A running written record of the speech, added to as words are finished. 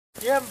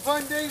You having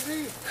fun,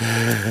 Daisy?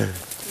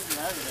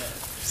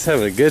 Just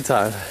having a good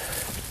time. So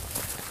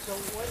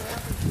what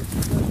happens if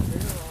you let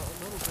bear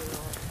off, a little bear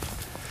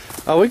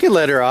off? Oh, we can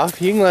let her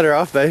off. You can let her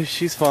off, babe.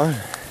 She's fine. Will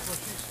she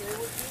stay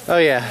with you? Oh,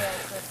 yeah.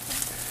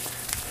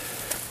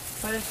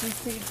 But if you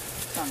see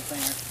something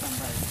or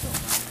somebody still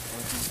around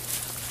with him.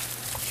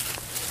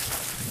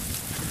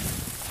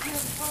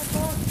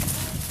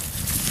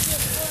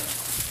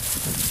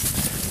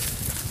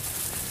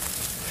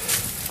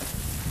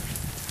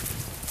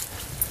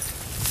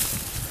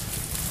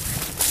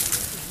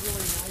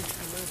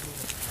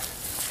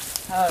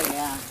 Oh,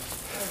 yeah.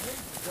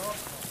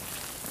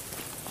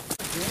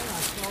 Again,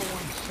 I saw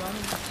one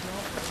sunning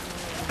itself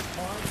in the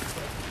park,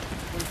 but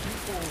when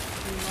people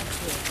came up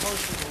to a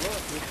closer to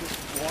look, it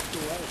just walked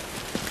away.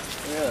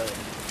 Really?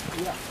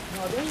 Yeah.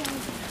 No, they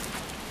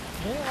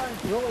aren't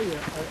really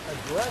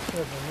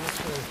aggressive unless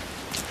they're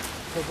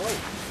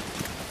provoked.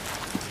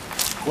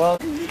 Well,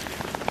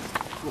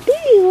 He's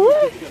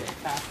gonna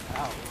pass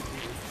out.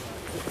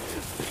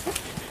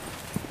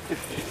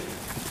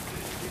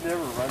 he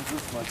never runs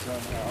this much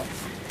around the house.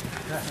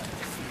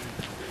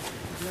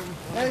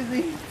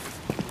 Daisy!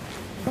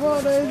 Come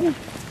on, Daisy!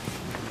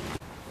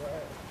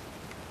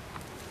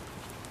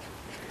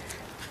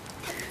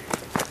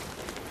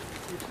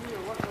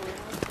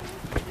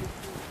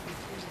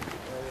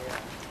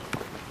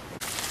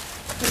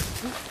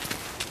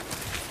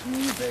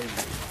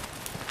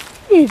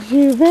 It's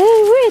you, babe.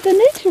 We're at the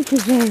nature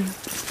preserve.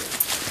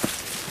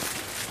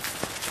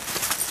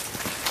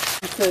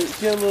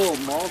 She had a little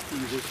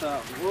Maltese. It's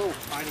a little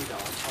tiny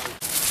dog.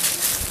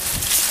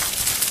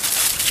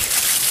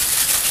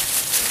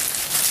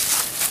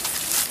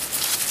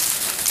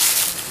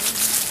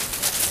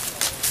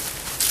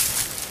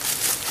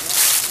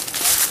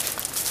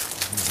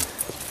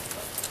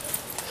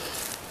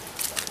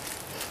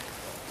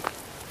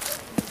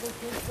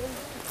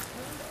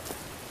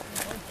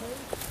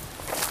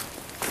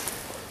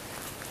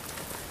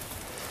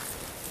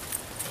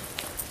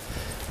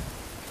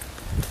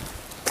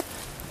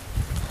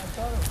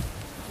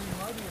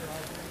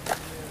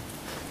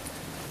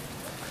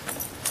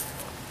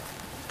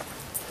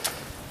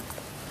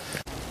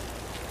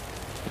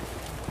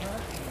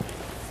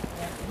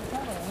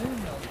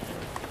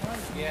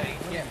 Yeah, he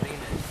can't lean it.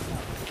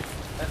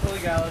 That's what we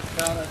got. Let's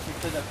found us. He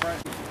said up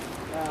front.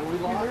 We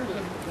lost him.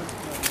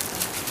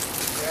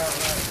 Yeah,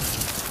 right.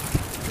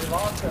 We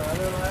lost her. I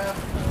didn't laugh.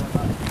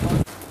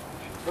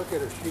 Look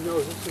at her. She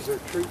knows this is her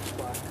treat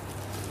spot.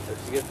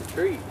 Let's get the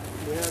treat.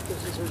 Yeah,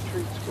 this is her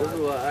treat spot. This is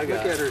what I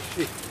got. Look at her.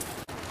 She.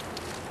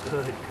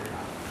 Good girl.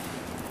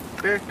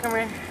 Bear, come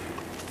here.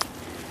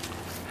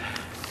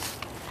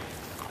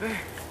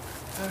 Bear.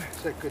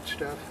 Is that good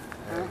stuff?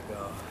 There Huh? we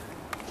go.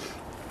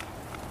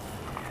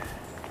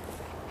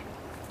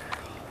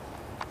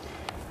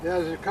 Yeah,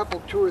 there's a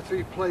couple, 2 or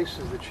 3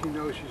 places that she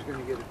knows she's going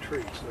to get a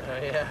treat. So.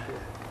 Oh, yeah.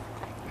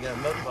 You got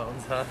milk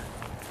bones, huh?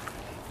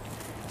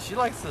 She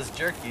likes this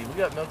jerky. We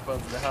got milk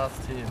bones in the house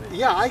too.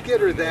 Yeah, I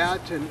get her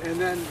that, and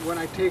then when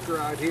I take her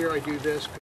out here, I do this.